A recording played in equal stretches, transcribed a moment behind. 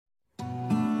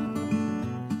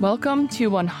Welcome to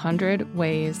 100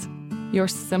 Ways, your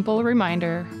simple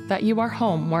reminder that you are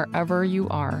home wherever you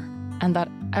are and that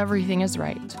everything is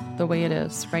right the way it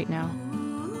is right now.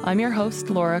 I'm your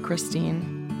host, Laura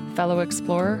Christine, fellow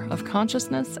explorer of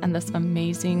consciousness and this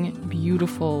amazing,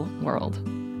 beautiful world.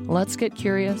 Let's get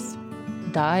curious,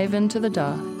 dive into the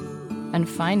duh, and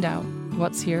find out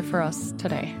what's here for us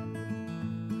today.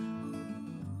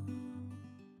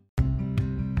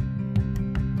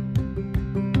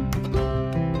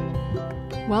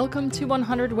 Welcome to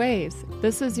 100 Ways.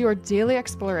 This is your daily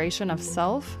exploration of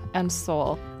self and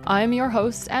soul. I'm your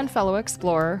host and fellow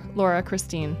explorer, Laura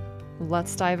Christine.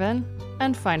 Let's dive in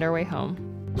and find our way home.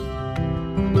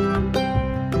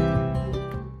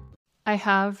 I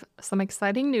have some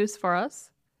exciting news for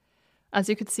us. As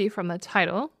you could see from the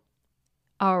title,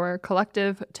 our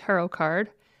collective tarot card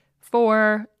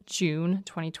for June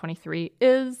 2023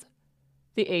 is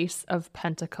the Ace of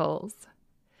Pentacles.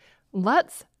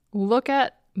 Let's look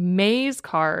at May's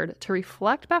card to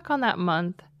reflect back on that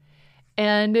month,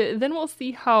 and then we'll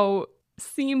see how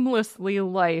seamlessly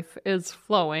life is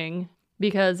flowing,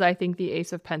 because I think the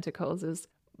Ace of Pentacles is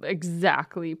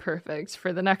exactly perfect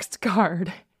for the next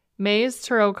card. May's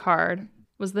tarot card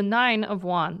was the Nine of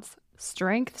Wands,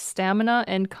 strength, stamina,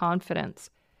 and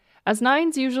confidence. As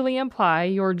nines usually imply,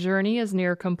 your journey is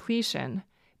near completion,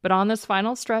 but on this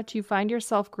final stretch you find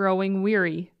yourself growing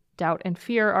weary. Doubt and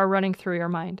fear are running through your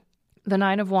mind. The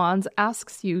Nine of Wands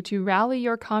asks you to rally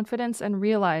your confidence and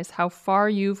realize how far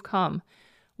you've come.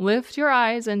 Lift your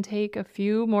eyes and take a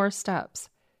few more steps.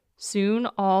 Soon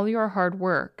all your hard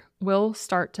work will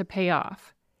start to pay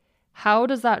off. How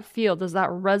does that feel? Does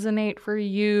that resonate for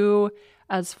you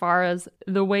as far as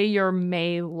the way your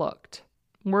May looked?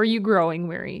 Were you growing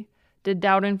weary? Did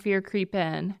doubt and fear creep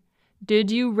in? Did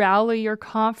you rally your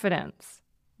confidence?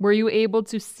 Were you able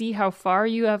to see how far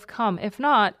you have come? If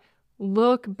not,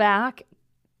 look back,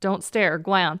 don't stare,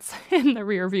 glance in the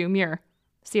rearview mirror.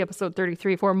 See episode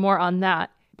 33 for more on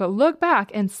that. But look back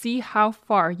and see how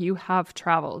far you have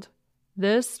traveled.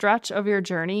 This stretch of your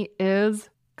journey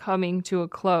is coming to a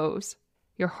close.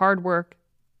 Your hard work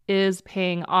is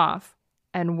paying off.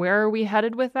 And where are we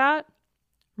headed with that?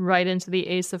 Right into the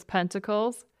Ace of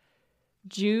Pentacles.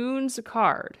 June's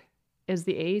card is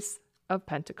the Ace of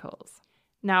Pentacles.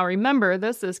 Now remember,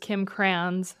 this is Kim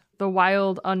Cran's The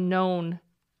Wild Unknown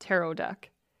tarot deck.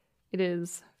 It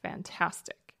is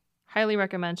fantastic. Highly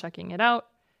recommend checking it out.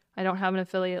 I don't have an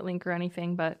affiliate link or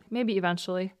anything, but maybe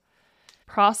eventually.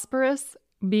 Prosperous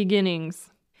beginnings.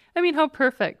 I mean, how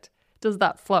perfect does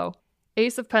that flow?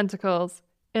 Ace of Pentacles.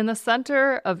 In the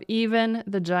center of even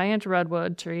the giant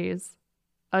redwood trees,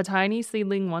 a tiny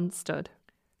seedling once stood.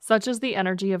 Such is the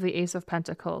energy of the Ace of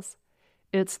Pentacles.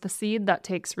 It's the seed that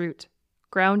takes root,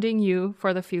 grounding you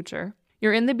for the future.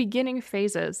 You're in the beginning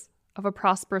phases of a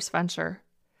prosperous venture.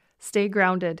 Stay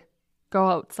grounded. Go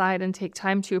outside and take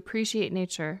time to appreciate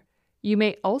nature. You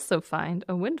may also find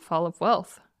a windfall of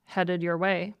wealth headed your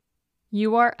way.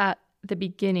 You are at the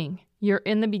beginning. You're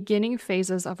in the beginning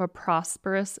phases of a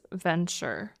prosperous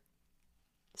venture.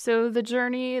 So the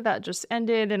journey that just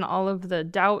ended and all of the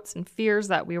doubts and fears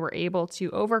that we were able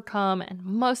to overcome and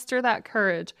muster that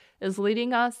courage is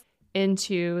leading us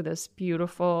into this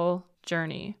beautiful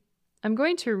journey. I'm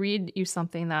going to read you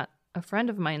something that a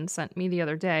friend of mine sent me the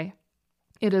other day.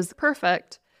 It is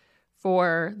perfect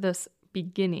for this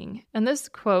beginning. And this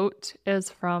quote is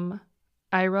from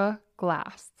Ira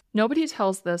Glass. Nobody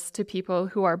tells this to people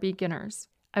who are beginners.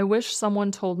 I wish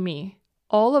someone told me.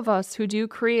 All of us who do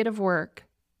creative work,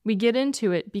 we get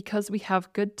into it because we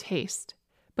have good taste.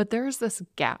 But there's this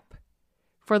gap.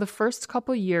 For the first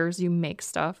couple years you make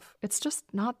stuff, it's just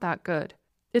not that good.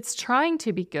 It's trying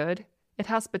to be good. It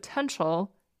has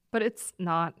potential, but it's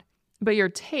not. But your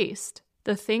taste,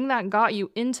 the thing that got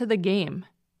you into the game,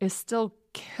 is still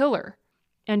killer.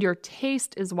 And your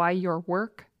taste is why your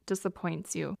work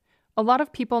disappoints you. A lot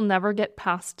of people never get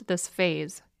past this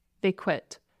phase. They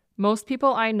quit. Most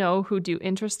people I know who do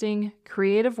interesting,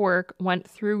 creative work went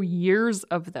through years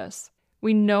of this.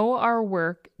 We know our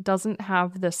work doesn't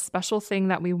have this special thing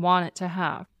that we want it to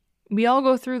have. We all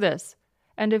go through this.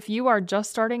 And if you are just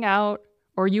starting out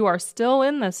or you are still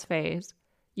in this phase,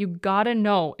 you gotta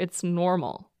know it's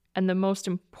normal. And the most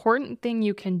important thing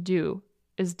you can do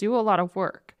is do a lot of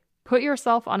work. Put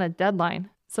yourself on a deadline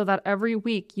so that every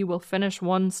week you will finish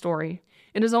one story.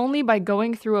 It is only by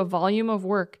going through a volume of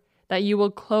work that you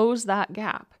will close that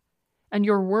gap, and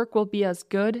your work will be as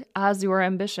good as your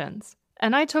ambitions.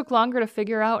 And I took longer to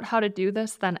figure out how to do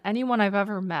this than anyone I've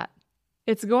ever met.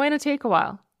 It's going to take a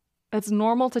while. It's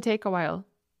normal to take a while.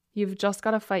 You've just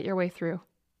got to fight your way through.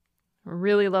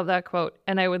 Really love that quote,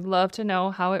 and I would love to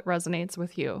know how it resonates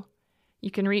with you.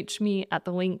 You can reach me at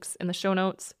the links in the show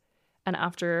notes and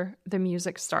after the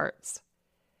music starts.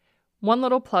 One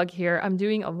little plug here, I'm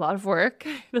doing a lot of work.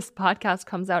 This podcast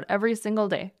comes out every single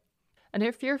day. And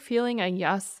if you're feeling a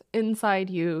yes inside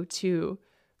you to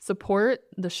support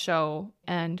the show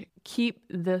and keep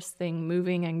this thing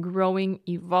moving and growing,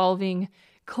 evolving,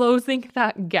 closing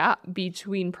that gap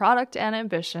between product and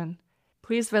ambition,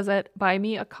 please visit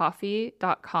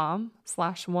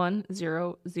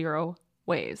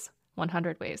buymeacoffee.com/100ways,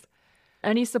 100 ways.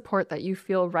 Any support that you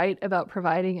feel right about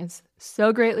providing is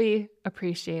so greatly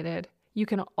appreciated. You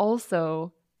can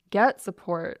also get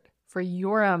support for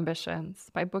your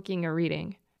ambitions by booking a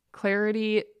reading.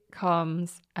 Clarity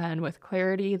comes, and with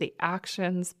clarity, the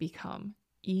actions become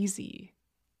easy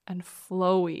and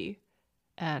flowy.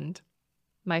 And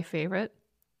my favorite,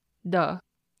 duh.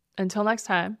 Until next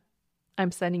time,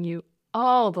 I'm sending you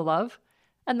all the love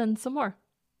and then some more.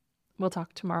 We'll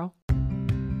talk tomorrow.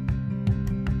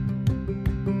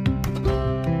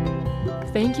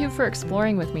 Thank you for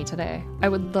exploring with me today. I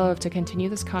would love to continue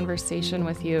this conversation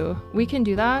with you. We can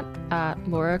do that at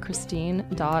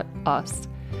laurachristine.us.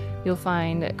 You'll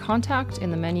find contact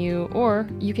in the menu, or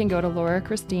you can go to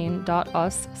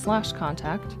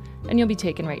laurachristine.us/contact and you'll be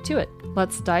taken right to it.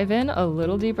 Let's dive in a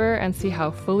little deeper and see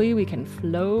how fully we can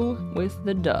flow with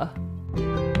the duh.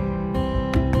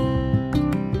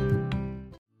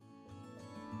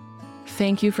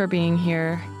 Thank you for being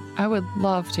here. I would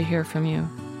love to hear from you.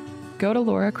 Go to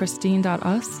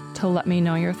laurachristine.us to let me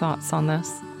know your thoughts on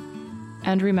this.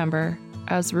 And remember,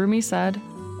 as Rumi said,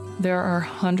 there are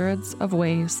hundreds of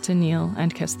ways to kneel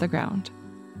and kiss the ground.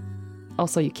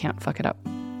 Also, you can't fuck it up.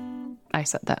 I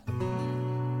said that.